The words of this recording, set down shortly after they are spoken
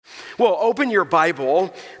Well, open your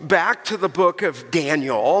Bible back to the book of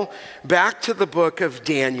Daniel. Back to the book of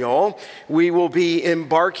Daniel. We will be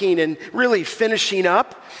embarking and really finishing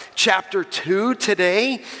up chapter 2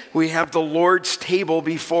 today. We have the Lord's table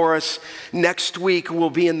before us. Next week we'll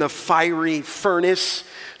be in the fiery furnace,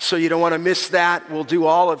 so you don't want to miss that. We'll do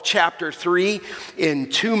all of chapter 3 in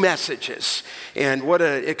 2 messages. And what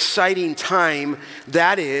an exciting time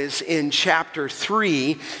that is in chapter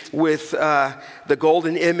 3 with the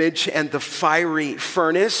golden image and the fiery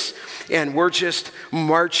furnace. And we're just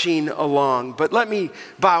marching along. But let me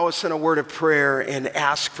bow us in a word of prayer and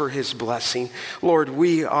ask for his blessing. Lord,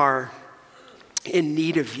 we are in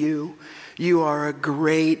need of you. You are a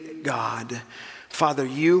great God. Father,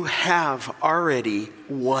 you have already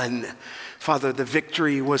won. Father, the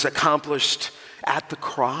victory was accomplished at the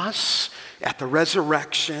cross, at the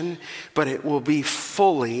resurrection, but it will be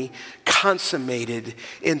fully consummated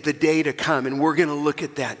in the day to come. And we're going to look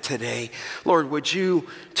at that today. Lord, would you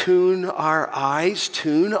tune our eyes,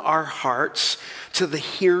 tune our hearts to the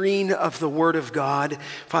hearing of the word of God.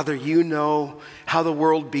 Father, you know how the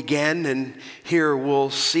world began, and here we'll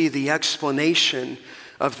see the explanation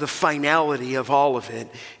of the finality of all of it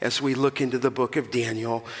as we look into the book of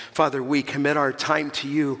Daniel. Father, we commit our time to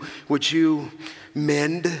you. Would you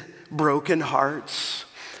mend broken hearts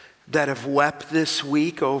that have wept this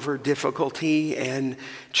week over difficulty and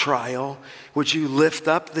trial? Would you lift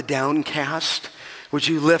up the downcast? Would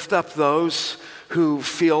you lift up those who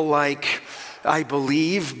feel like, I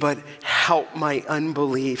believe, but help my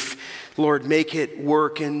unbelief? Lord, make it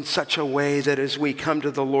work in such a way that as we come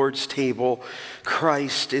to the Lord's table,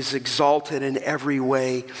 Christ is exalted in every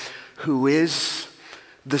way, who is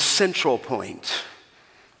the central point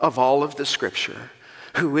of all of the Scripture,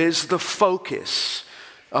 who is the focus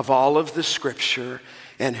of all of the Scripture,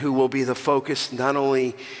 and who will be the focus not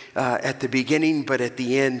only at the beginning, but at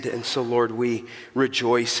the end. And so, Lord, we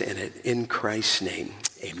rejoice in it. In Christ's name,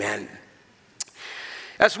 amen.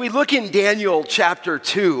 As we look in Daniel chapter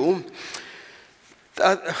 2,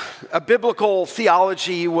 a biblical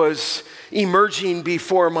theology was emerging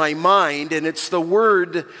before my mind, and it's the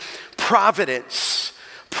word providence.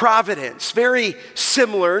 Providence, very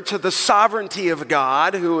similar to the sovereignty of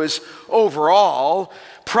God, who is over all.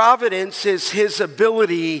 Providence is his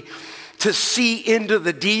ability to see into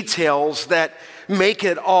the details that make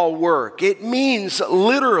it all work. It means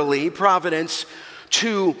literally, providence,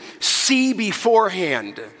 to see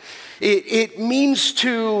beforehand. It means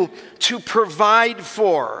to provide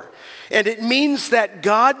for. And it means that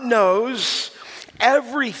God knows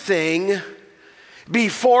everything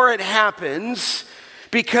before it happens,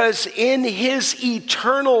 because in his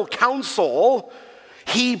eternal counsel,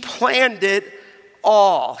 he planned it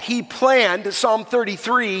all. He planned, Psalm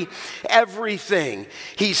 33, everything.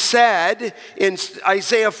 He said in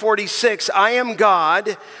Isaiah 46, I am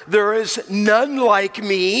God, there is none like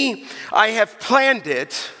me. I have planned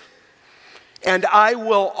it, and I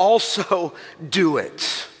will also do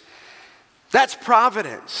it. That's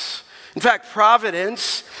providence. In fact,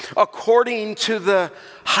 providence, according to the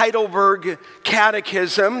Heidelberg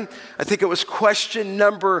Catechism, I think it was question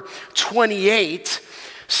number 28,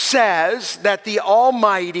 says that the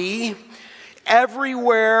Almighty,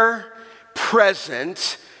 everywhere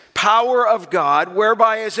present power of God,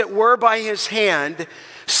 whereby as it were by his hand,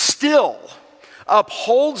 still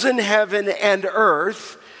upholds in heaven and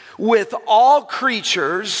earth with all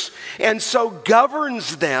creatures, and so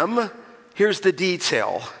governs them, here's the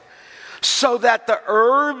detail, so that the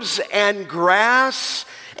herbs and grass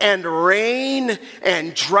and rain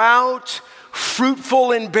and drought,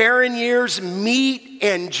 fruitful and barren years, meat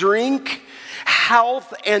and drink,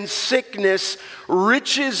 health and sickness,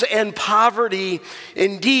 riches and poverty,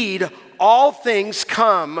 indeed, all things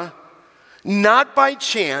come not by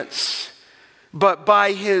chance, but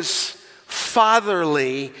by his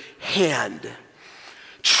fatherly hand.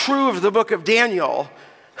 True of the book of Daniel,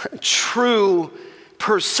 true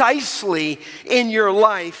precisely in your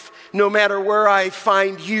life, no matter where I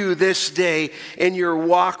find you this day in your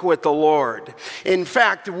walk with the Lord. In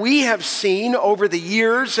fact, we have seen over the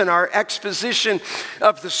years in our exposition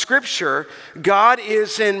of the Scripture, God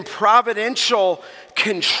is in providential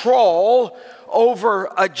control over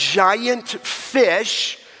a giant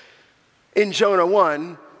fish in Jonah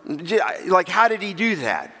 1. Like, how did he do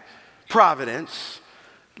that? Providence.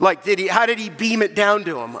 Like, how did he beam it down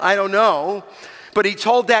to him? I don't know. But he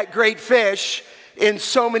told that great fish in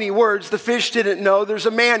so many words, the fish didn't know there's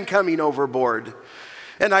a man coming overboard.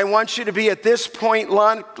 And I want you to be at this point,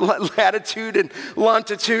 latitude and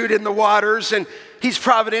longitude in the waters, and he's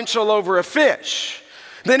providential over a fish.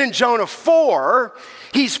 Then in Jonah 4,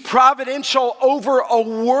 He's providential over a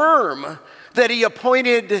worm that he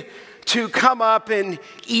appointed to come up and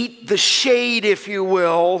eat the shade, if you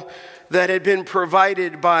will, that had been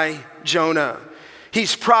provided by Jonah.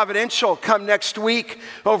 He's providential, come next week,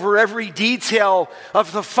 over every detail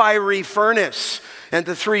of the fiery furnace and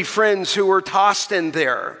the three friends who were tossed in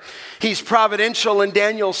there. He's providential in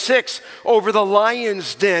Daniel 6 over the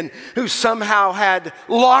lion's den, who somehow had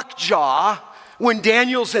lockjaw when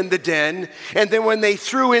Daniel's in the den, and then when they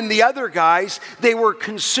threw in the other guys, they were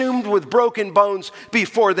consumed with broken bones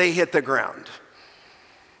before they hit the ground.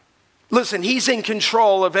 Listen, he's in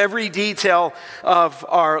control of every detail of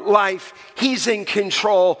our life. He's in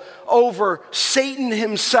control over Satan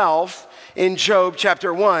himself in Job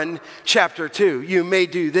chapter 1, chapter 2. You may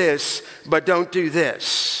do this, but don't do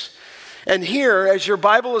this. And here, as your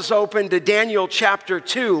Bible is open to Daniel chapter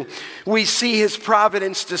 2, we see his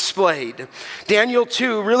providence displayed. Daniel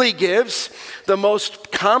 2 really gives the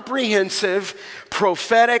most comprehensive,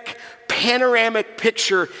 prophetic, panoramic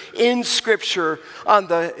picture in Scripture on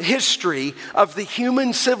the history of the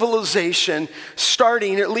human civilization,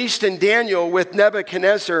 starting, at least in Daniel, with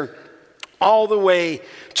Nebuchadnezzar, all the way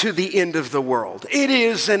to the end of the world. It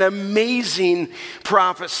is an amazing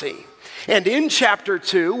prophecy. And in chapter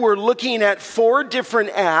 2, we're looking at 4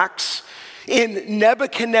 different acts in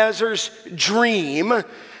Nebuchadnezzar's dream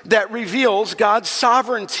that reveals God's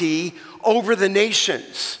sovereignty over the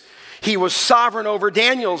nations. He was sovereign over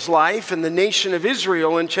Daniel's life and the nation of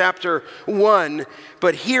Israel in chapter 1,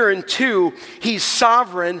 but here in 2, he's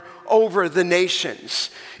sovereign over the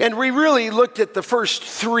nations. And we really looked at the first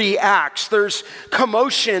 3 acts. There's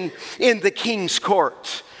commotion in the king's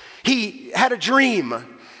court. He had a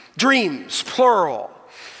dream. Dreams, plural.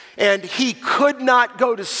 And he could not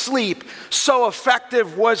go to sleep. So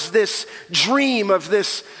effective was this dream of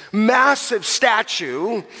this massive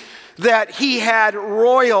statue that he had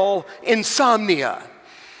royal insomnia.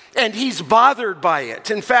 And he's bothered by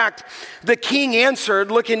it. In fact, the king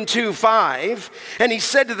answered, look in 2:5, and he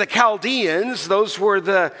said to the Chaldeans, those were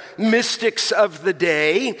the mystics of the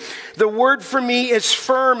day, the word for me is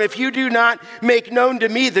firm. If you do not make known to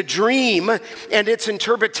me the dream and its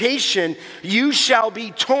interpretation, you shall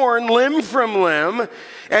be torn limb from limb,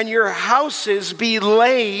 and your houses be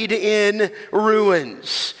laid in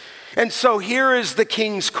ruins. And so here is the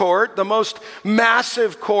king's court, the most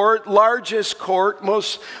massive court, largest court,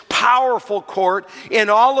 most powerful court in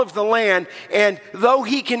all of the land. And though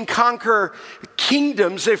he can conquer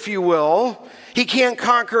kingdoms, if you will, he can't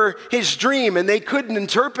conquer his dream, and they couldn't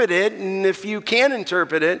interpret it. And if you can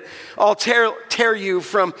interpret it, I'll tear you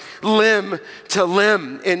from limb to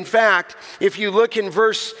limb. In fact, if you look in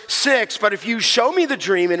verse 6, but if you show me the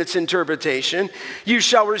dream and its interpretation, you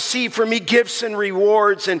shall receive from me gifts and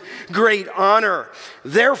rewards and great honor.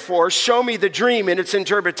 Therefore, show me the dream and its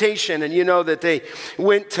interpretation. And you know that they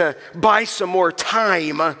went to buy some more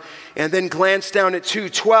time and then glanced down at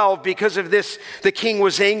 2:12. Because of this, the king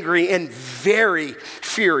was angry and very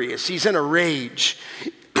furious. He's in a rage.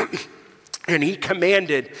 And he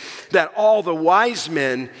commanded that all the wise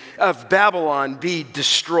men of Babylon be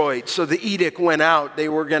destroyed. So the edict went out. They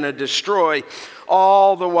were going to destroy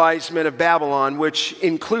all the wise men of Babylon, which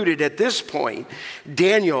included at this point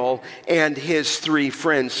Daniel and his 3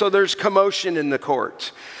 friends. So there's commotion in the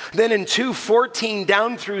court. Then in 2:14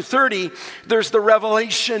 down through 30, there's the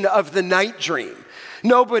revelation of the night dream.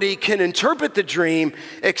 Nobody can interpret the dream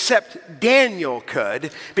except Daniel could,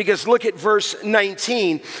 because look at verse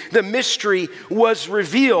 19. The mystery was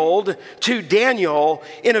revealed to Daniel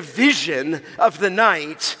in a vision of the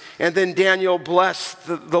night, and then Daniel blessed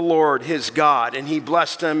the Lord his God, and he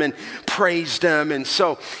blessed him and praised him. And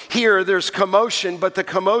so here there's commotion, but the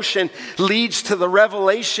commotion leads to the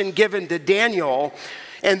revelation given to Daniel.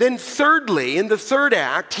 And then thirdly, in the third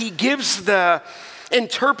act, he gives the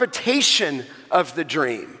interpretation of the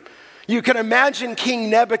dream. You can imagine King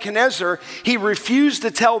Nebuchadnezzar, he refused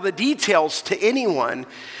to tell the details to anyone,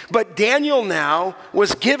 but Daniel now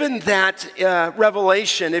was given that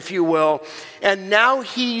revelation, if you will, and now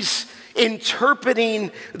he's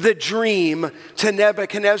interpreting the dream to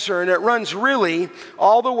Nebuchadnezzar, and it runs really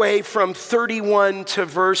all the way from 31 to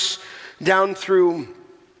down through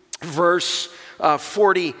verse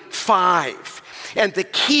 45. And the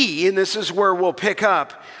key, and this is where we'll pick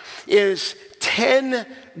up, is 10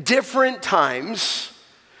 different times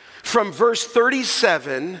from verse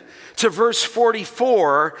 37 to verse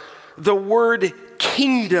 44, the word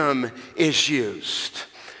kingdom is used.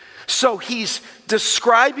 So he's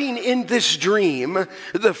describing in this dream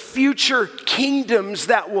the future kingdoms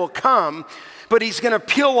that will come, but he's going to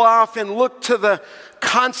peel off and look to the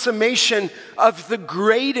consummation of the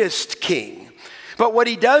greatest king. But what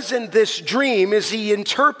he does in this dream is he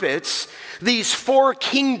interprets these 4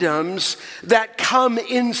 kingdoms that come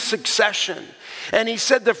in succession. And he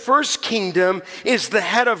said the first kingdom is the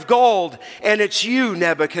head of gold, and it's you,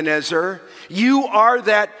 Nebuchadnezzar. You are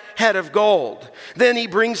that head of gold. Then he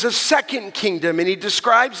brings a second kingdom, and he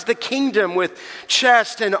describes the kingdom with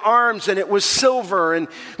chest and arms, and it was silver. And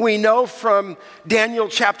we know from Daniel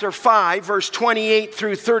chapter 5, verse 28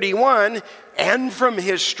 through 31, and from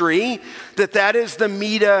history, that is the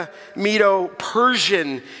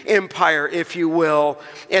Medo-Persian Empire, if you will.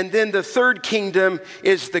 And then the third kingdom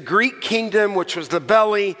is the Greek kingdom, which was the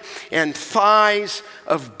belly and thighs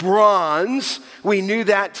of bronze. We knew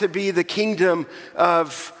that to be the kingdom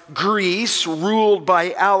of Greece, ruled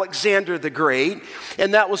by Alexander the Great.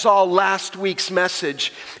 And that was all last week's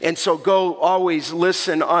message. And so go always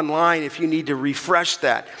listen online if you need to refresh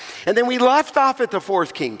that. And then we left off at the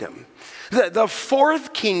fourth kingdom. The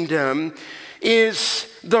fourth kingdom is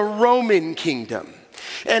the Roman kingdom.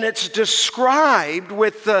 And it's described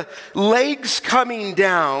with the legs coming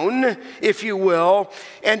down, if you will,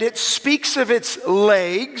 and it speaks of its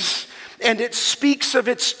legs and it speaks of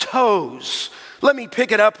its toes. Let me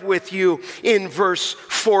pick it up with you in verse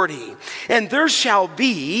 40. And there shall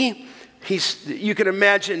be, you can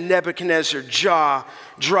imagine Nebuchadnezzar's jaw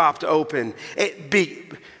dropped open.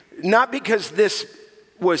 Not because this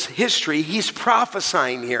was history, he's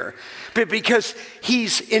prophesying here, but because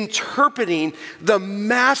he's interpreting the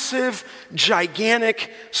massive,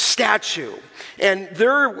 gigantic statue. And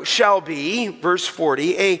there shall be, verse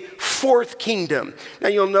 40, a fourth kingdom. Now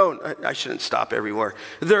you'll know, I shouldn't stop everywhere.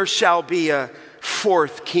 There shall be a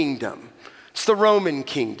fourth kingdom. It's the Roman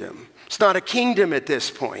kingdom. It's not a kingdom at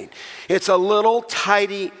this point. It's a little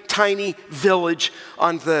tiny village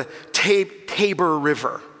on the Tabor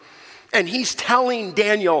River. And he's telling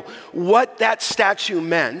Daniel what that statue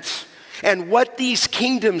meant and what these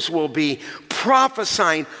kingdoms will be,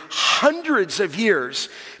 prophesying hundreds of years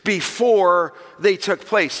before they took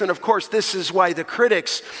place. And of course, this is why the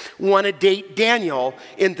critics want to date Daniel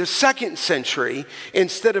in the 2nd century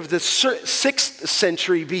instead of the 6th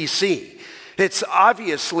century BC. It's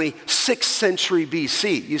obviously 6th century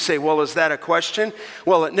BC. You say, well, is that a question?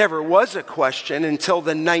 Well, it never was a question until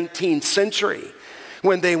the 19th century,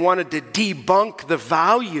 when they wanted to debunk the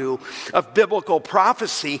value of biblical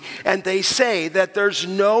prophecy, and they say that there's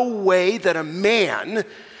no way that a man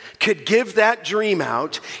could give that dream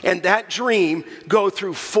out and that dream go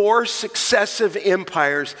through 4 successive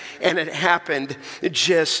empires, and it happened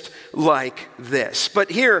just like this. But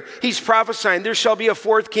here he's prophesying there shall be a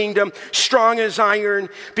fourth kingdom, strong as iron,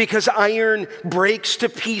 because iron breaks to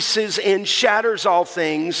pieces and shatters all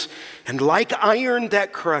things, and like iron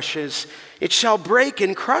that crushes, it shall break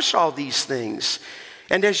and crush all these things.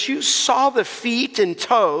 And as you saw the feet and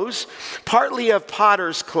toes, partly of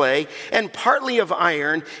potter's clay and partly of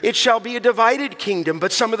iron, it shall be a divided kingdom,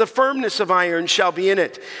 but some of the firmness of iron shall be in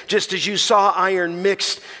it, just as you saw iron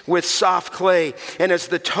mixed with soft clay. And as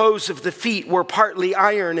the toes of the feet were partly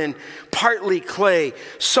iron and partly clay,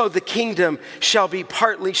 so the kingdom shall be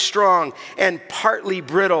partly strong and partly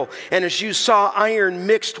brittle. And as you saw iron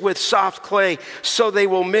mixed with soft clay, so they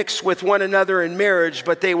will mix with one another in marriage,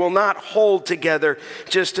 but they will not hold together,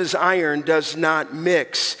 just as iron does not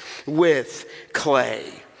mix with clay.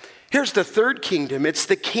 Here's the third kingdom. It's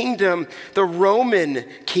the kingdom, the Roman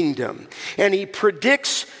kingdom. And he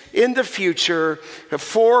predicts in the future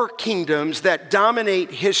 4 kingdoms that dominate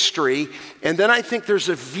history. And then I think there's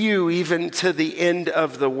a view even to the end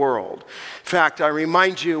of the world. In fact, I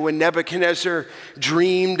remind you, when Nebuchadnezzar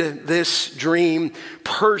dreamed this dream,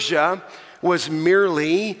 Persia was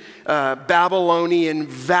merely Babylonian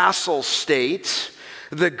vassal states.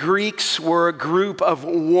 The Greeks were a group of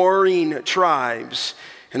warring tribes.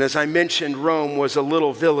 And as I mentioned, Rome was a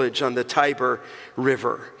little village on the Tiber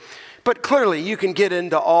River. But clearly, you can get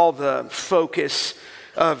into all the focus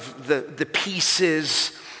of the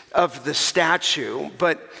pieces of the statue.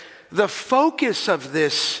 But the focus of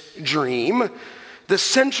this dream, the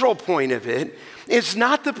central point of it, is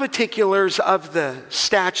not the particulars of the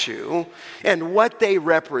statue and what they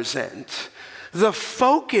represent. The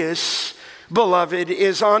focus, beloved,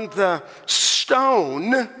 is on the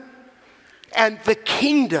stone and the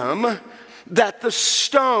kingdom that the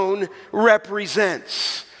stone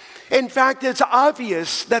represents. In fact, it's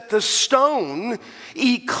obvious that the stone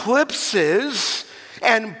eclipses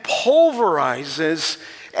and pulverizes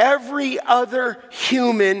every other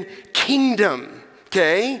human kingdom,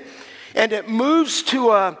 okay? And it moves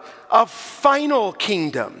to a final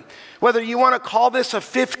kingdom. Whether you want to call this a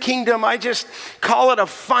 5th kingdom, I just call it a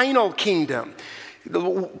final kingdom.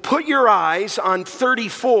 Put your eyes on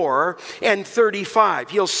 34 and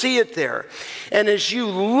 35. You'll see it there. And as you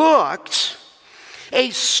looked,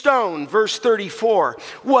 a stone, verse 34,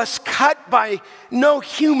 was cut by no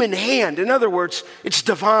human hand. In other words, it's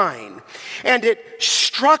divine. And it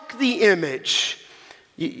struck the image.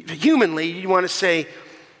 Humanly, you want to say,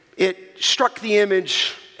 it struck the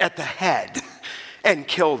image at the head and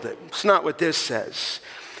killed it. It's not what this says.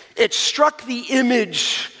 It struck the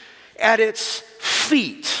image at its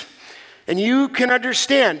feet. And you can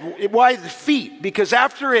understand why the feet, because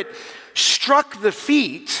after it struck the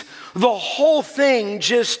feet, the whole thing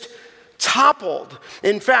just toppled.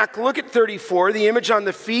 In fact, look at 34, the image on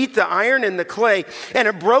the feet, the iron and the clay, and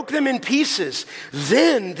it broke them in pieces.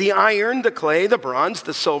 Then the iron, the clay, the bronze,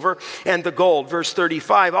 the silver, and the gold, verse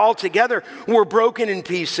 35, all together were broken in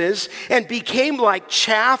pieces and became like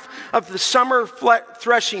chaff of the summer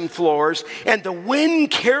threshing floors, and the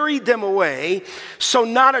wind carried them away, so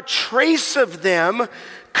not a trace of them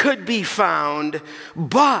could be found.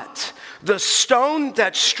 But the stone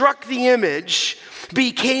that struck the image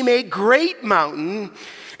became a great mountain,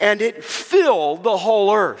 and it filled the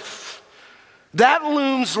whole earth. That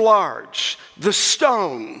looms large. The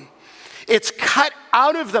stone, it's cut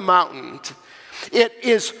out of the mountain. It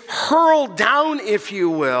is hurled down, if you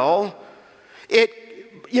will. It,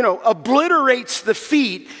 obliterates the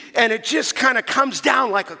feet, and it just kind of comes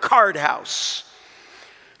down like a card house.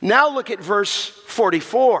 Now look at verse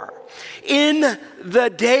 44. In the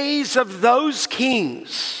days of those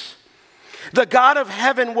kings, the God of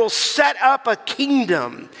heaven will set up a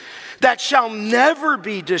kingdom that shall never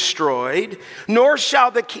be destroyed, nor shall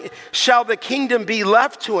the kingdom be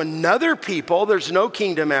left to another people. There's no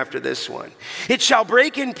kingdom after this one. It shall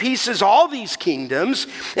break in pieces all these kingdoms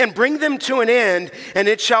and bring them to an end, and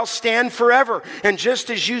it shall stand forever. And just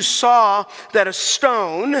as you saw that a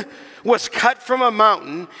stone was cut from a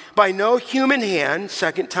mountain by no human hand,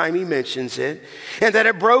 second time he mentions it, and that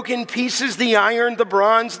it broke in pieces the iron, the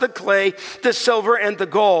bronze, the clay, the silver, and the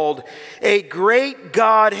gold, a great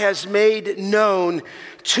God has made known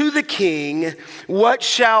to the king what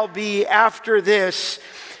shall be after this.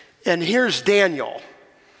 And here's Daniel.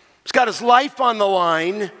 He's got his life on the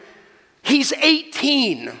line. He's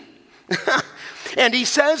 18. And he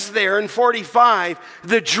says there in 45,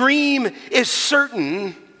 the dream is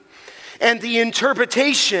certain, and the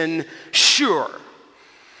interpretation sure.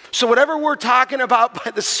 So whatever we're talking about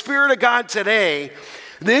by the Spirit of God today,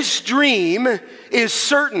 this dream is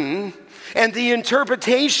certain and the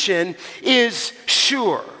interpretation is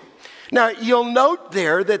sure. Now you'll note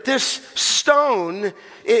there that this stone,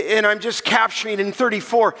 and I'm just capturing in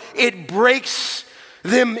 34, it breaks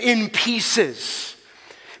them in pieces.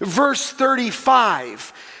 Verse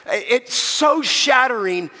 35, it's so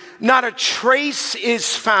shattering, not a trace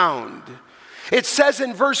is found. It says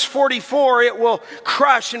in verse 44, it will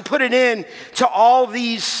crush and put an end to all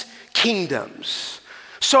these kingdoms.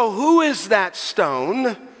 So who is that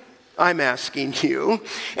stone? I'm asking you.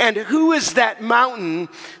 And who is that mountain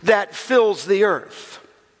that fills the earth?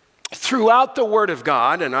 Throughout the Word of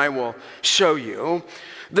God, and I will show you,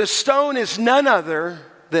 the stone is none other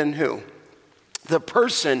than who? The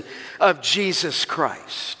person of Jesus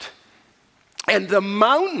Christ. And the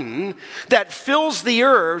mountain that fills the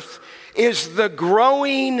earth is the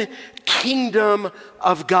growing kingdom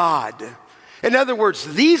of God. In other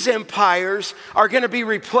words, these empires are going to be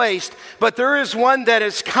replaced, but there is one that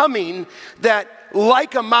is coming that,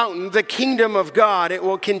 like a mountain, the kingdom of God, it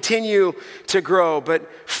will continue to grow. But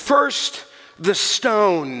first, the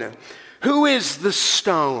stone. Who is the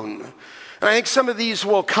stone? And I think some of these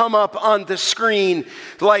will come up on the screen,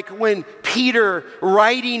 like when Peter,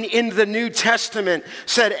 writing in the New Testament,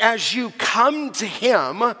 said, as you come to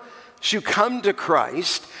him, as you come to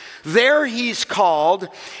Christ, there he's called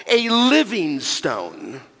a living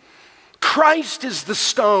stone. Christ is the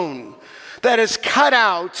stone that is cut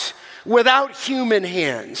out without human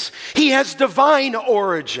hands. He has divine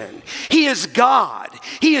origin. He is God.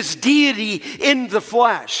 He is deity in the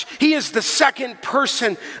flesh. He is the second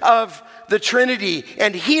person of the Trinity.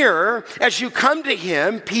 And here, as you come to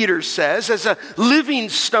him, Peter says, as a living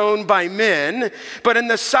stone by men, but in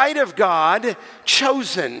the sight of God,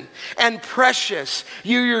 chosen and precious,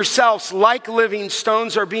 you yourselves, like living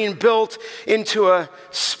stones, are being built into a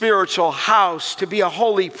spiritual house, to be a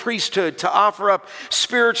holy priesthood, to offer up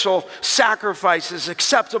spiritual sacrifices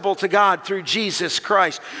acceptable to God through Jesus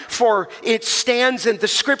Christ. For it stands in the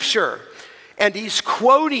scripture, And he's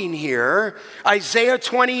quoting here Isaiah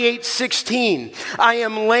 28:16. I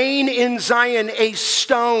am laying in Zion a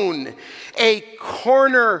stone, a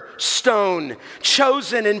cornerstone,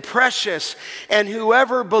 chosen and precious, and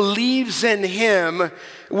whoever believes in him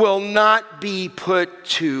will not be put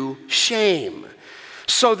to shame.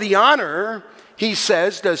 So the honor, he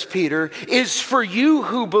says, does Peter, is for you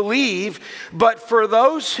who believe, but for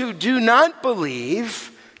those who do not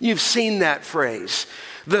believe, you've seen that phrase.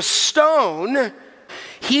 The stone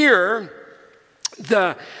here,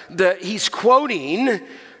 he's quoting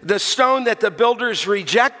the stone that the builders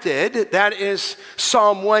rejected. That is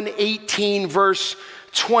Psalm 118, verse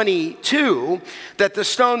 22, that the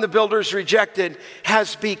stone the builders rejected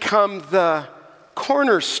has become the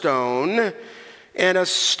cornerstone and a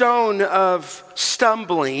stone of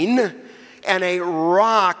stumbling and a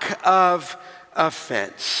rock of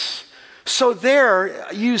offense. So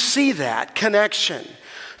there you see that connection.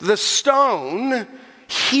 The stone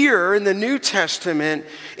here in the New Testament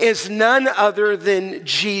is none other than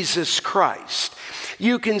Jesus Christ.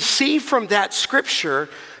 You can see from that scripture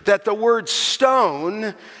that the word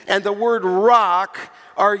stone and the word rock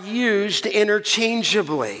are used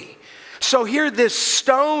interchangeably. So here, this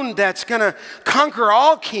stone that's going to conquer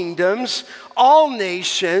all kingdoms, all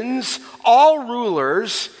nations, all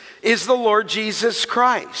rulers, is the Lord Jesus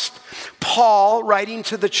Christ. Paul, writing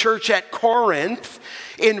to the church at Corinth,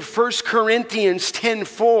 in 1 Corinthians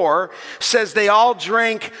 10:4, says they all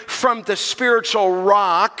drank from the spiritual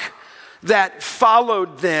rock that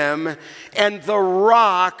followed them, and the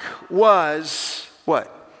rock was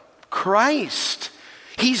what? Christ.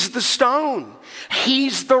 He's the stone.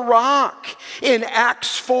 He's the rock. In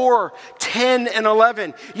Acts 4:10 and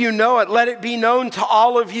 11, you know it. Let it be known to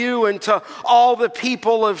all of you and to all the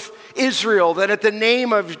people of Israel that at the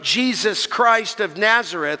name of Jesus Christ of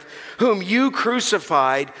Nazareth, whom you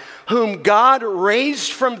crucified, whom God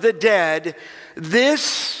raised from the dead,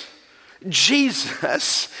 this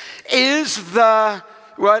Jesus is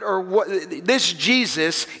this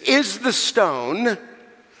Jesus is the stone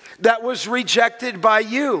that was rejected by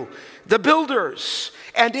you, the builders,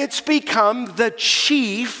 and it's become the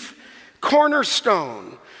chief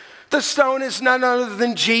cornerstone. The stone is none other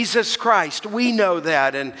than Jesus Christ. We know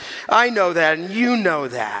that, and I know that, and you know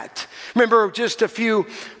that. Remember just a few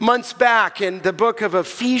months back in the book of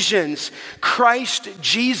Ephesians, Christ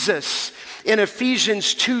Jesus in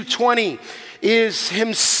Ephesians 2:20 is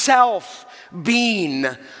himself being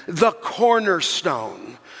the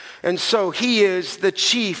cornerstone. And so he is the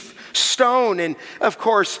chief stone. And of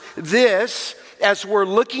course, this, as we're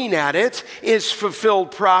looking at it, is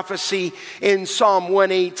fulfilled prophecy in Psalm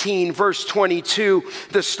 118, verse 22.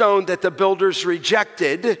 The stone that the builders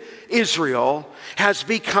rejected, Israel, has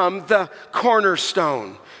become the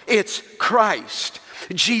cornerstone. It's Christ.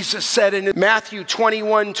 Jesus said in Matthew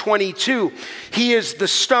 21:22, he is the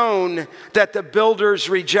stone that the builders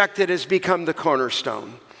rejected has become the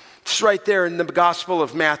cornerstone. It's right there in the Gospel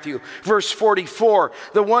of Matthew. Verse 44,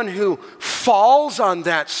 the one who falls on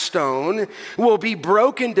that stone will be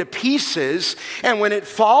broken to pieces, and when it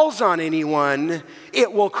falls on anyone,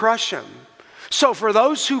 it will crush him. So for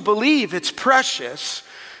those who believe, it's precious,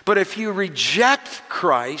 but if you reject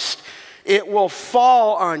Christ, it will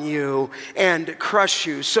fall on you and crush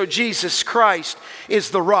you. So Jesus Christ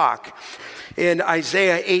is the rock. In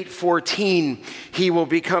Isaiah 8:14, he will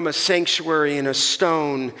become a sanctuary and a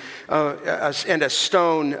stone of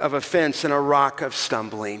offense and a rock of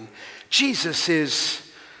stumbling. Jesus is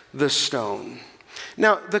the stone.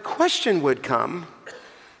 Now, the question would come,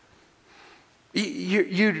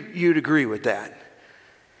 you'd agree with that.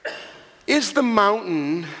 Is the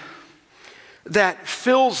mountain that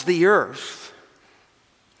fills the earth,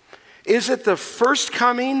 is it the first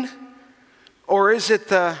coming or is it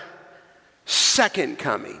the second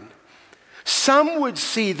coming? Some would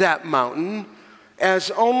see that mountain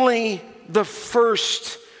as only the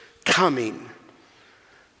first coming.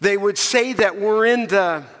 They would say that we're in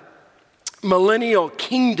the millennial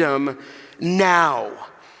kingdom now.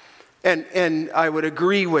 And I would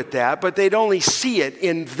agree with that, but they'd only see it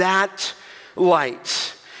in that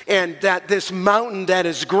light. And that this mountain that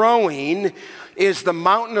is growing is the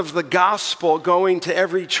mountain of the gospel going to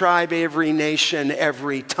every tribe, every nation,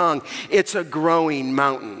 every tongue. It's a growing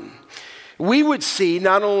mountain. We would see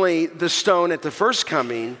not only the stone at the first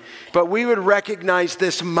coming, but we would recognize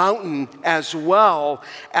this mountain as well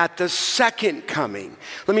at the second coming.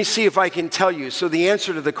 Let me see if I can tell you. So the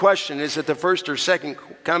answer to the question, is it the first or second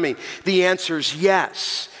coming? The answer is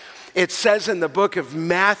yes. It says in the book of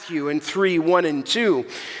Matthew in 3:1 and 2,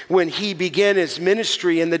 when he began his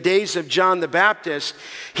ministry in the days of John the Baptist,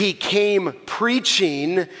 he came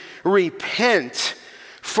preaching, repent,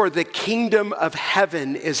 for the kingdom of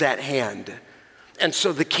heaven is at hand. And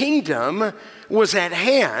so the kingdom was at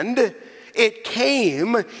hand. It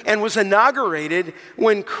came and was inaugurated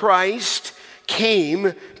when Christ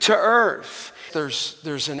came to earth.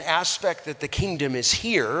 There's an aspect that the kingdom is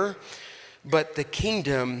here, but the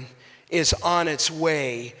kingdom is on its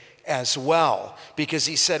way as well. Because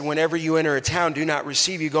he said, whenever you enter a town, do not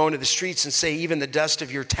receive you. Go into the streets and say, even the dust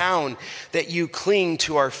of your town that you cling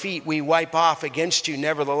to our feet, we wipe off against you.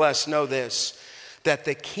 Nevertheless, know this, that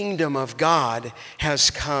the kingdom of God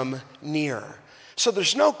has come near. So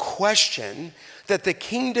there's no question that the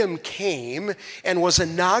kingdom came and was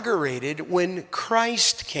inaugurated when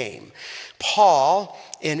Christ came. Paul,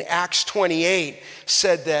 in Acts 28,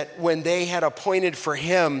 said that when they had appointed for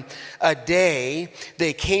him a day,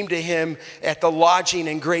 they came to him at the lodging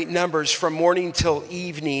in great numbers from morning till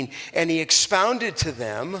evening, and he expounded to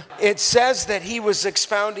them. It says that he was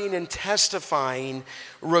expounding and testifying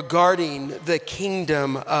regarding the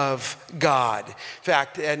kingdom of God. In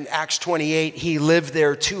fact, in Acts 28, he lived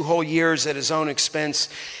there 2 whole years at his own expense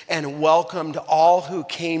and welcomed all who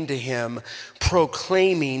came to him,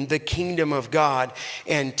 proclaiming the kingdom of God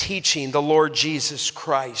and teaching the Lord Jesus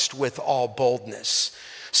Christ with all boldness.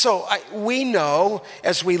 So we know,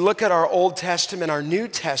 as we look at our Old Testament, our New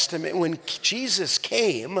Testament, when Jesus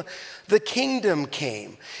came, the kingdom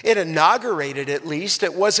came. It inaugurated, at least.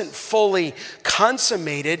 It wasn't fully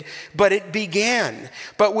consummated, but it began.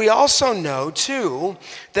 But we also know, too,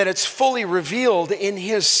 that it's fully revealed in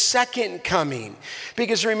his second coming.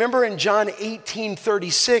 Because remember in John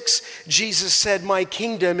 18:36, Jesus said, my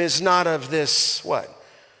kingdom is not of this, what?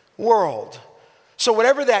 World. So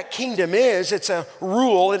whatever that kingdom is, it's a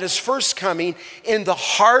rule at his first coming in the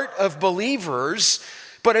heart of believers,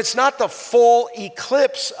 but it's not the full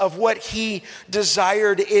eclipse of what he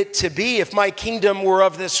desired it to be. If my kingdom were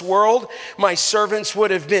of this world, my servants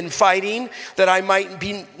would have been fighting that I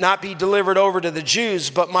might not be delivered over to the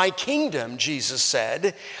Jews. But my kingdom, Jesus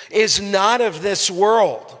said, is not of this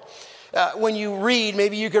world. When you read,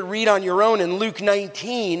 maybe you could read on your own in Luke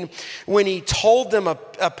 19, when he told them a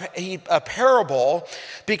parable,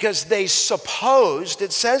 because they supposed,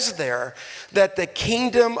 it says there, that the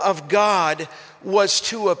kingdom of God was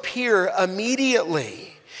to appear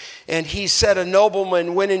immediately. And he said a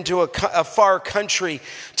nobleman went into a far country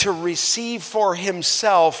to receive for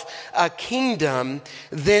himself a kingdom,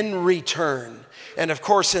 then return. And of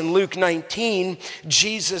course, in Luke 19,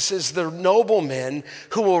 Jesus is the nobleman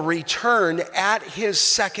who will return at his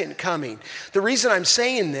second coming. The reason I'm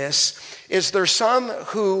saying this is there's some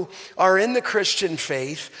who are in the Christian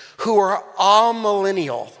faith who are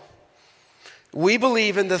amillennial. We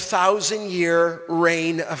believe in the 1,000-year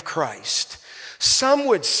reign of Christ. Some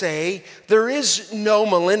would say there is no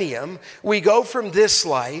millennium. We go from this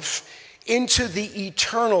life into the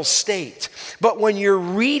eternal state. But when you're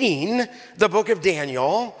reading the book of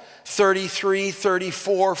Daniel, 33,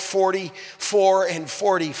 34, 44, and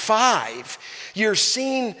 45, you're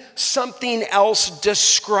seeing something else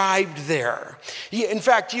described there. In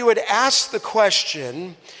fact, you would ask the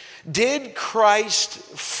question, did Christ's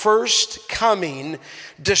first coming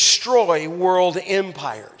destroy world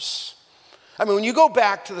empires? I mean, when you go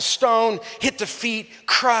back to the stone, hit the feet,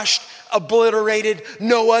 crushed, obliterated,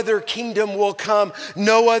 no other kingdom will come,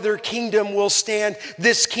 no other kingdom will stand,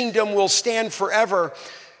 this kingdom will stand forever.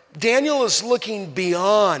 Daniel is looking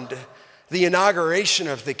beyond the inauguration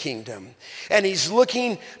of the kingdom, and he's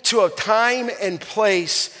looking to a time and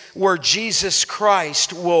place where Jesus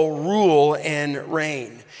Christ will rule and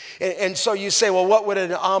reign. And so you say, well, what would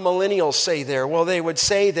an amillennial say there? Well, they would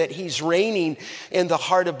say that he's reigning in the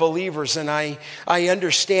heart of believers, and I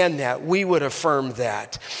understand that. We would affirm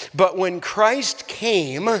that. But when Christ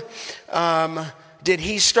came, did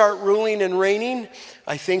he start ruling and reigning?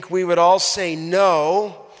 I think we would all say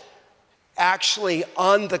no. Actually,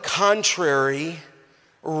 on the contrary,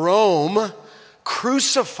 Rome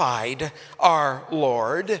crucified our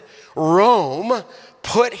Lord. Rome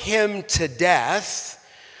put him to death.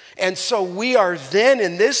 And so we are then,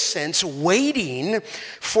 in this sense, waiting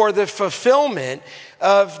for the fulfillment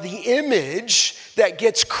of the image that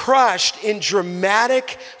gets crushed in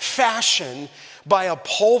dramatic fashion by a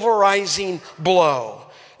pulverizing blow.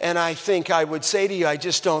 And I think I would say to you, I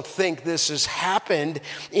just don't think this has happened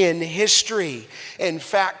in history. In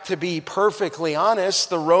fact, to be perfectly honest,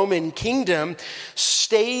 the Roman kingdom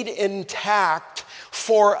stayed intact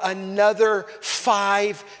for another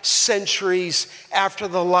 5 centuries after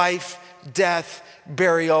the life, death,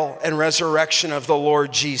 burial, and resurrection of the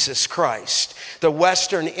Lord Jesus Christ. The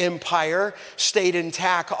Western Empire stayed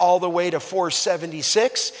intact all the way to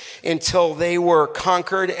 476 until they were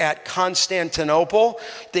conquered at Constantinople.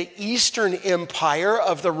 The Eastern Empire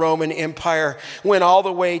of the Roman Empire went all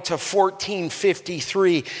the way to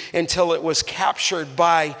 1453 until it was captured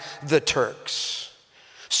by the Turks.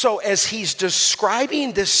 So as he's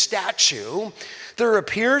describing this statue, there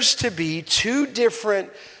appears to be two different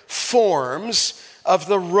forms of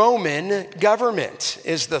the Roman government,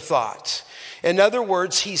 is the thought. In other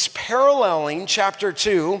words, he's paralleling chapter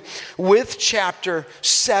 2 with chapter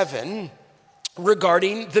 7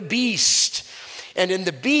 regarding the beast. And in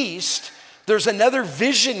the beast, there's another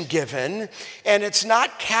vision given, and it's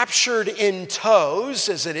not captured in toes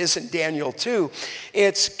as it is in Daniel 2.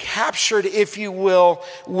 It's captured, if you will,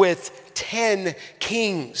 with 10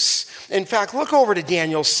 kings. In fact, look over to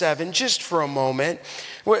Daniel 7 just for a moment.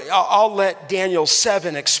 I'll let Daniel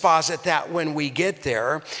 7 exposit that when we get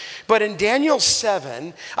there. But in Daniel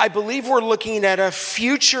 7, I believe we're looking at a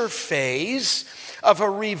future phase of a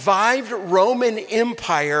revived Roman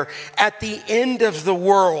Empire at the end of the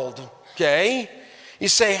world, okay? You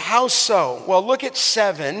say, how so? Well, look at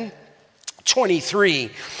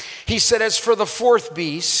 7:23. He said, as for the fourth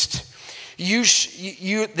beast, you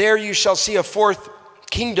shall see a fourth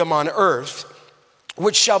kingdom on earth,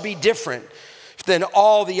 which shall be different than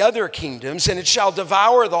all the other kingdoms, and it shall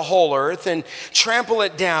devour the whole earth and trample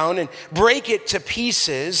it down and break it to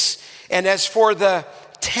pieces. And as for the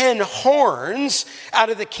 10 horns, out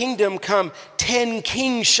of the kingdom come 10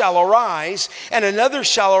 kings shall arise, and another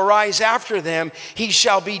shall arise after them. He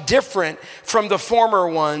shall be different from the former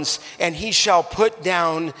ones, and he shall put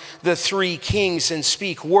down the 3 kings and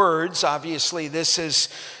speak words. Obviously, this is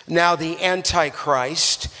now the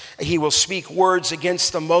Antichrist. He will speak words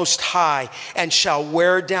against the Most High, and shall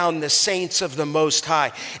wear down the saints of the Most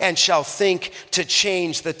High, and shall think to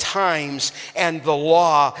change the times and the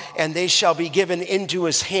law, and they shall be given into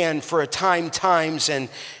his hand for a time, times, and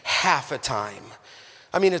half a time.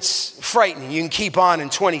 I mean, it's frightening. You can keep on in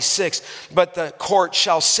 26. But the court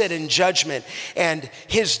shall sit in judgment, and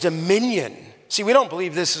his dominion, see, we don't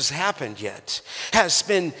believe this has happened yet,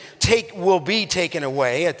 will be taken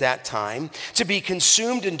away at that time, to be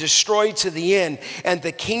consumed and destroyed to the end. And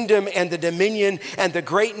the kingdom and the dominion and the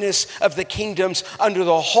greatness of the kingdoms under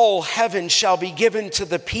the whole heaven shall be given to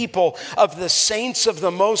the people of the saints of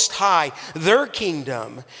the Most High. Their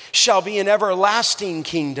kingdom shall be an everlasting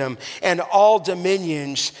kingdom, and all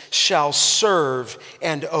dominions shall serve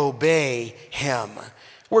and obey him.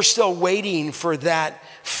 We're still waiting for that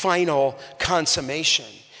final consummation.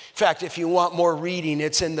 In fact, if you want more reading,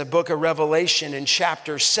 it's in the book of Revelation in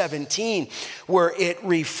chapter 17, where it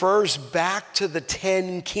refers back to the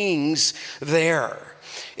 10 kings there.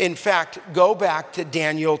 In fact, go back to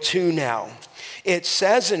Daniel 2 now. It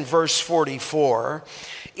says in verse 44,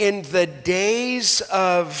 in the days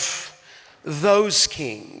of those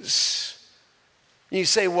kings. You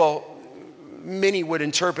say, well, many would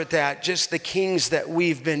interpret that just the kings that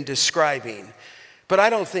we've been describing. But I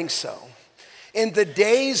don't think so. In the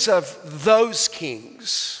days of those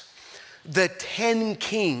kings, the 10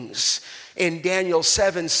 kings in Daniel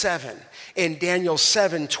 7:7, in Daniel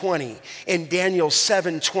 7:20, in Daniel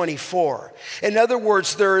 7:24. In other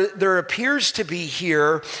words, there appears to be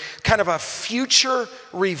here kind of a future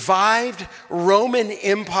revived Roman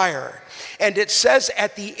Empire. And it says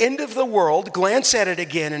at the end of the world, glance at it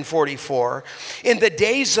again in 44, in the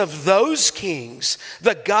days of those kings,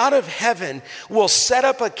 the God of heaven will set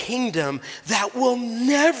up a kingdom that will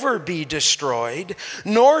never be destroyed,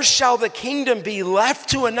 nor shall the kingdom be left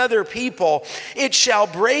to another people. It shall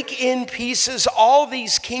break in pieces all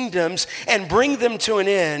these kingdoms and bring them to an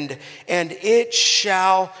end, and it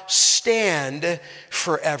shall stand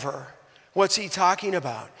forever. What's he talking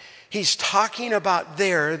about? He's talking about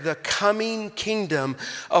there the coming kingdom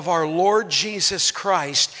of our Lord Jesus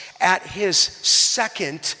Christ at his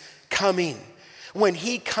second coming. When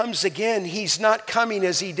he comes again, he's not coming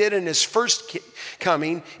as he did in his first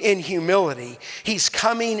coming in humility. He's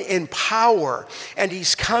coming in power, and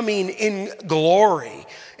he's coming in glory.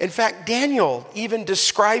 In fact, Daniel even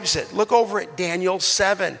describes it. Look over at Daniel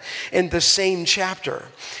 7 in the same chapter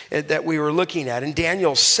that we were looking at. In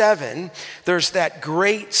Daniel 7, there's that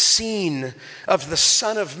great scene of the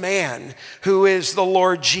Son of Man, who is the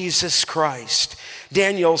Lord Jesus Christ.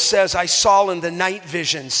 Daniel says, I saw in the night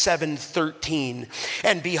vision, 7:13,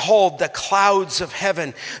 and behold, the clouds of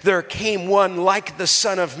heaven, there came one like the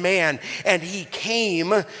Son of Man, and he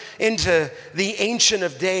came into the Ancient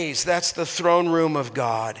of Days. That's the throne room of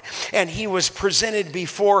God. God. And he was presented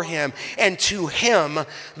before him, and to him,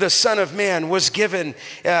 the Son of Man, was given,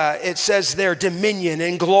 it says there, dominion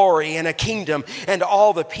and glory and a kingdom, and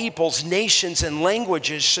all the peoples, nations, and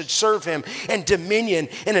languages should serve him, and dominion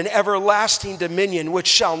and an everlasting dominion which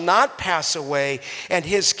shall not pass away, and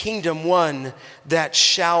his kingdom one that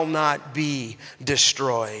shall not be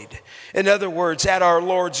destroyed. In other words, at our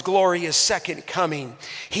Lord's glorious second coming,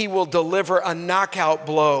 he will deliver a knockout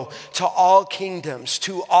blow to all kingdoms,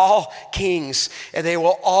 to all kings, and they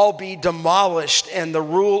will all be demolished, and the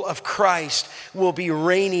rule of Christ will be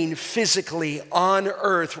reigning physically on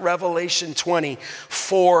earth, Revelation 20,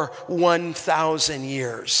 for 1,000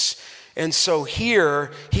 years. And so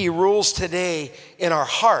here, he rules today in our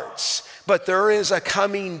hearts. But there is a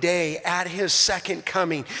coming day at his second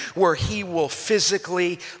coming where he will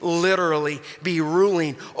physically, literally be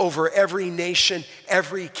ruling over every nation,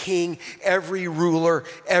 every king, every ruler,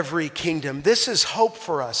 every kingdom. This is hope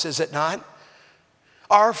for us, is it not?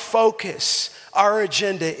 Our focus, our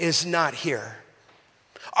agenda is not here.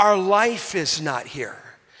 Our life is not here.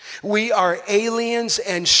 We are aliens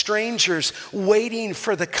and strangers waiting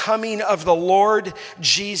for the coming of the Lord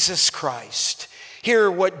Jesus Christ.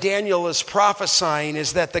 Here, what Daniel is prophesying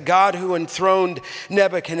is that the God who enthroned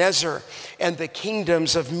Nebuchadnezzar and the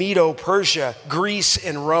kingdoms of Medo-Persia, Greece,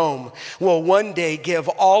 and Rome will one day give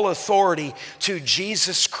all authority to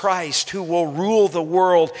Jesus Christ, who will rule the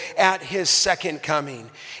world at his second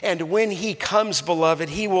coming. And when he comes, beloved,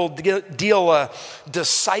 he will deal a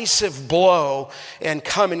decisive blow and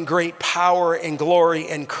come in great power and glory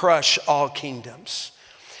and crush all kingdoms.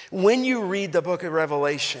 When you read the book of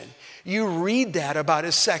Revelation, you read that about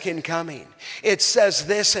his second coming. It says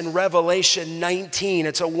this in Revelation 19.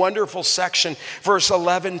 It's a wonderful section, verse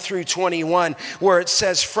 11 through 21, where it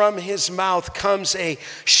says, "From his mouth comes a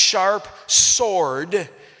sharp sword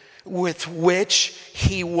with which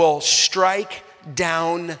he will strike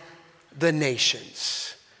down the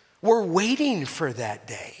nations." We're waiting for that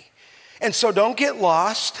day. And so don't get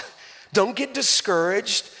lost. Don't get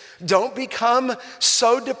discouraged. Don't become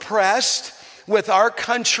so depressed with our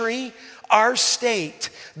country, our state.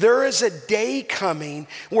 There is a day coming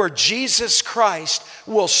where Jesus Christ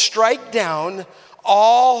will strike down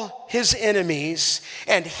all his enemies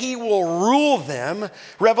and he will rule them,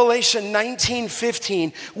 Revelation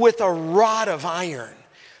 19:15, with a rod of iron.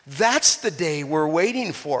 That's the day we're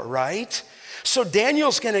waiting for, right? So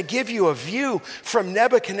Daniel's going to give you a view from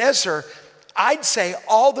Nebuchadnezzar, I'd say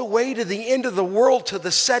all the way to the end of the world, to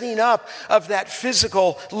the setting up of that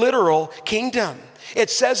physical, literal kingdom. It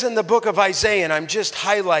says in the book of Isaiah, and I'm just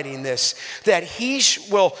highlighting this, that he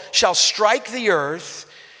shall strike the earth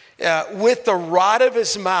with the rod of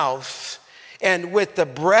his mouth, and with the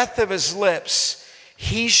breath of his lips,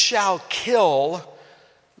 he shall kill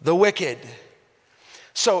the wicked.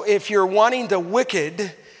 So if you're wanting the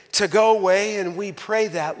wicked to go away, and we pray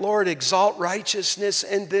that, Lord, exalt righteousness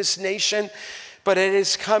in this nation, but it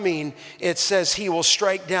is coming. It says he will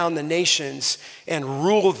strike down the nations and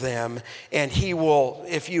rule them, and he will,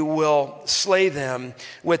 if you will, slay them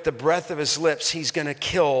with the breath of his lips. He's going to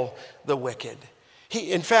kill the wicked.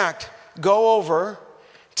 In fact, go over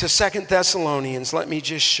to 2 Thessalonians. Let me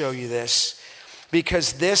just show you this,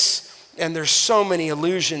 because this, and there's so many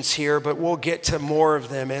allusions here, but we'll get to more of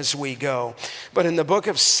them as we go. But in the book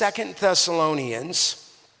of 2 Thessalonians,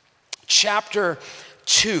 chapter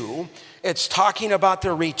 2, it's talking about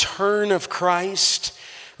the return of Christ,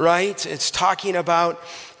 right? It's talking about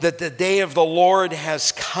that the day of the Lord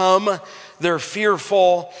has come. They're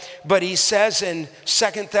fearful. But he says in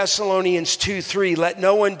 2 Thessalonians 2:3, "Let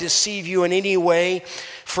no one deceive you in any way,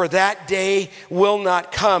 for that day will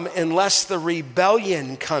not come unless the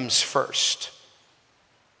rebellion comes first."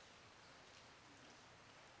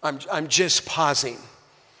 I'm just pausing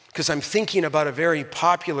because I'm thinking about a very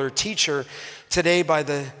popular teacher today by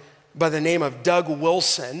the name of Doug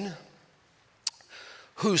Wilson,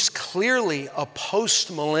 who's clearly a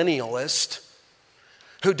post-millennialist,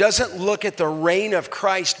 who doesn't look at the reign of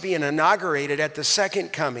Christ being inaugurated at the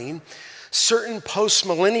second coming. Certain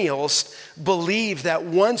post-millennials believe that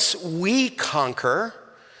once we conquer,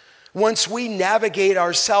 once we navigate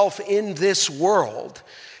ourselves in this world,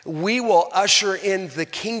 we will usher in the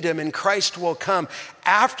kingdom and Christ will come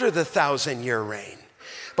after the 1,000-year reign.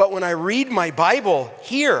 But when I read my Bible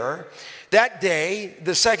here, that day,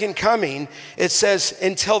 the second coming, it says,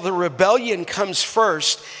 until the rebellion comes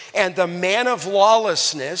first and the man of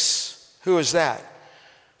lawlessness, who is that?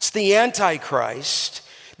 It's the Antichrist,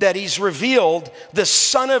 that he's revealed the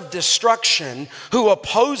son of destruction who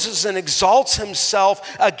opposes and exalts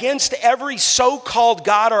himself against every so-called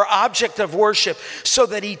God or object of worship, so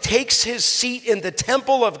that he takes his seat in the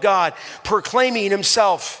temple of God, proclaiming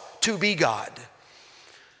himself to be God.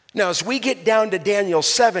 Now, as we get down to Daniel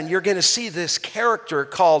 7, you're going to see this character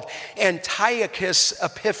called Antiochus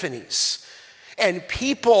Epiphanes. And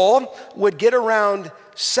people would get around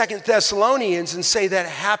 2 Thessalonians and say that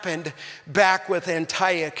happened back with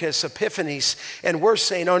Antiochus Epiphanes. And we're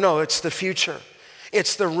saying, oh no, it's the future.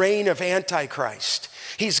 It's the reign of Antichrist.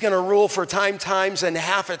 He's going to rule for times, and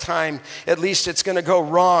half a time, at least it's going to go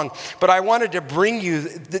wrong. But I wanted to bring you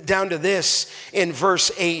down to this in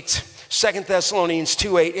verse 8. 2 Thessalonians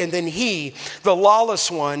 2:8, and then he, the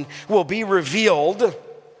lawless one, will be revealed,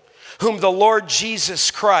 whom the Lord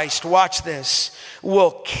Jesus Christ, watch this,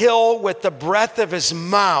 will kill with the breath of his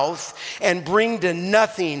mouth and bring to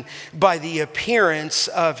nothing by the appearance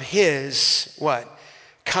of his, what?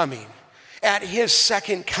 Coming. At his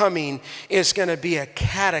second coming is going to be a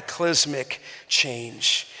cataclysmic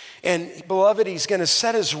change. And beloved, he's going to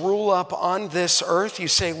set his rule up on this earth. You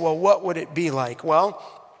say, well, what would it be like? Well,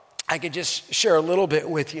 I could just share a little bit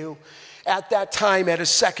with you. At that time, at his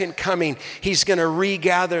second coming, he's going to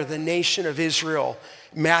regather the nation of Israel.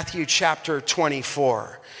 Matthew chapter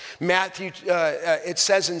 24. It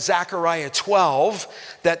says in Zechariah 12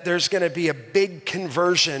 that there's going to be a big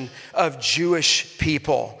conversion of Jewish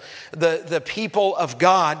people. The people of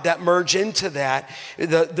God that merge into that,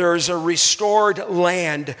 there's a restored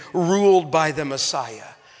land ruled by the Messiah.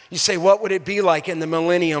 You say, what would it be like in the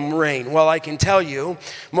millennium reign? Well, I can tell you,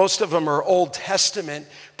 most of them are Old Testament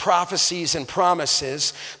prophecies and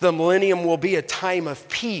promises. The millennium will be a time of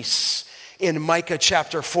peace in Micah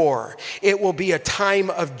chapter 4. It will be a time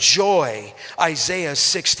of joy, Isaiah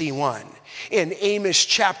 61. In Amos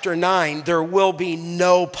chapter 9, there will be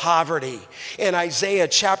no poverty. In Isaiah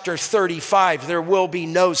chapter 35, there will be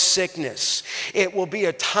no sickness. It will be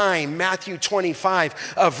a time, Matthew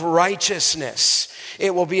 25, of righteousness.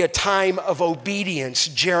 It will be a time of obedience,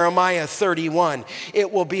 Jeremiah 31. It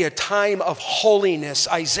will be a time of holiness,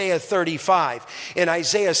 Isaiah 35. In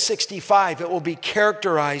Isaiah 65, it will be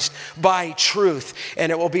characterized by truth.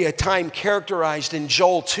 And it will be a time characterized in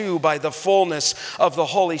Joel 2 by the fullness of the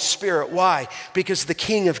Holy Spirit. Why? Because the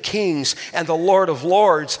King of Kings and the Lord of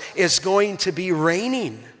Lords is going to be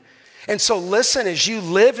reigning. And so listen, as you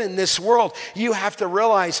live in this world, you have to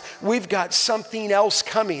realize we've got something else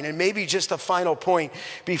coming. And maybe just a final point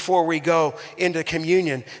before we go into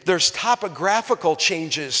communion. There's topographical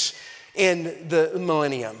changes in the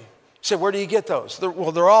millennium. So where do you get those?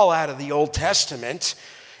 They're all out of the Old Testament.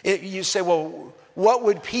 You say, well, what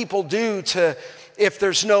would people do if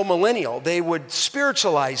there's no millennial? They would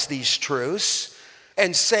spiritualize these truths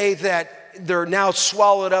and say that they're now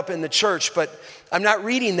swallowed up in the church. But I'm not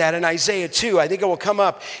reading that in Isaiah 2. I think it will come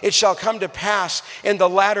up. It shall come to pass in the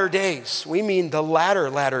latter days. We mean the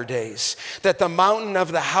latter days. That the mountain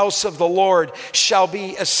of the house of the Lord shall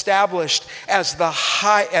be established as the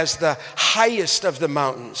highest of the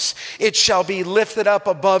mountains. It shall be lifted up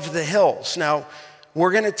above the hills. Now,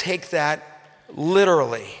 we're going to take that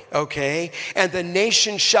literally, okay? And the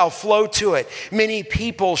nation shall flow to it. Many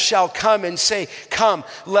people shall come and say, come,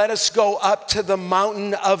 let us go up to the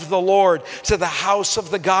mountain of the Lord, to the house of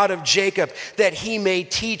the God of Jacob, that he may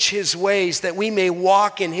teach his ways, that we may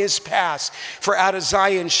walk in his paths. For out of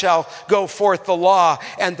Zion shall go forth the law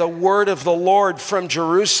and the word of the Lord from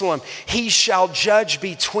Jerusalem. He shall judge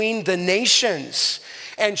between the nations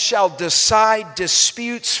and shall decide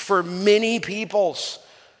disputes for many peoples.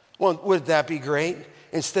 Well, would that be great?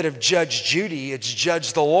 Instead of Judge Judy, it's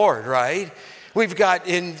Judge the Lord, right? We've got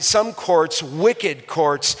in some courts, wicked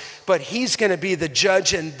courts, but he's going to be the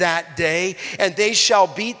judge in that day. And they shall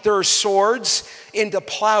beat their swords into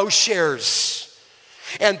plowshares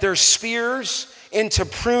and their spears into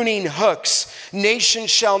pruning hooks. Nation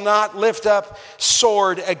shall not lift up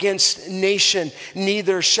sword against nation,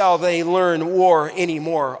 neither shall they learn war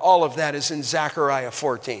anymore. All of that is in Zechariah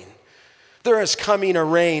 14. There is coming a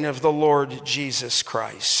reign of the Lord Jesus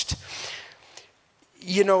Christ.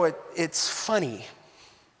 You know, it's funny.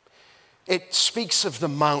 It speaks of the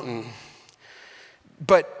mountain.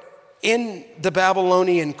 But in the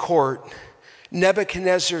Babylonian court,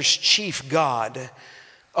 Nebuchadnezzar's chief god,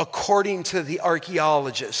 according to the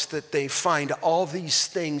archaeologists, that they find all these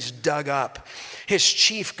things dug up, his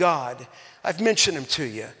chief god, I've mentioned him to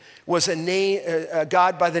you, was a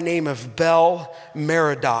god by the name of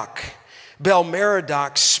Bel-Merodach.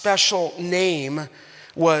 Bel-Merodach's special name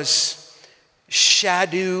was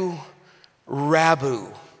Shadu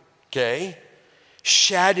Rabu, okay?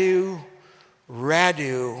 Shadu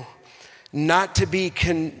Radu, not to be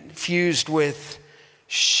confused with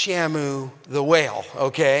Shamu the whale,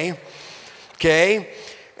 okay? Okay?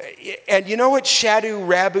 And you know what Shadu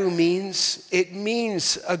Rabu means? It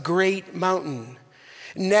means a great mountain.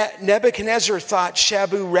 Nebuchadnezzar thought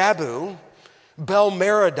Shabu Rabu, Bel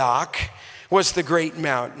Merodach, was the great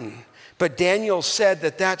mountain. But Daniel said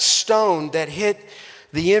that that stone that hit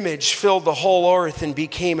the image filled the whole earth and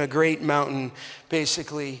became a great mountain.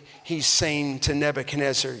 Basically, he's saying to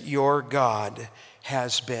Nebuchadnezzar, your God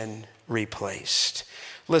has been replaced.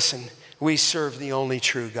 Listen, we serve the only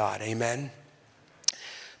true God, amen?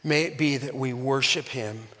 May it be that we worship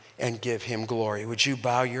him and give him glory. Would you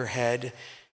bow your head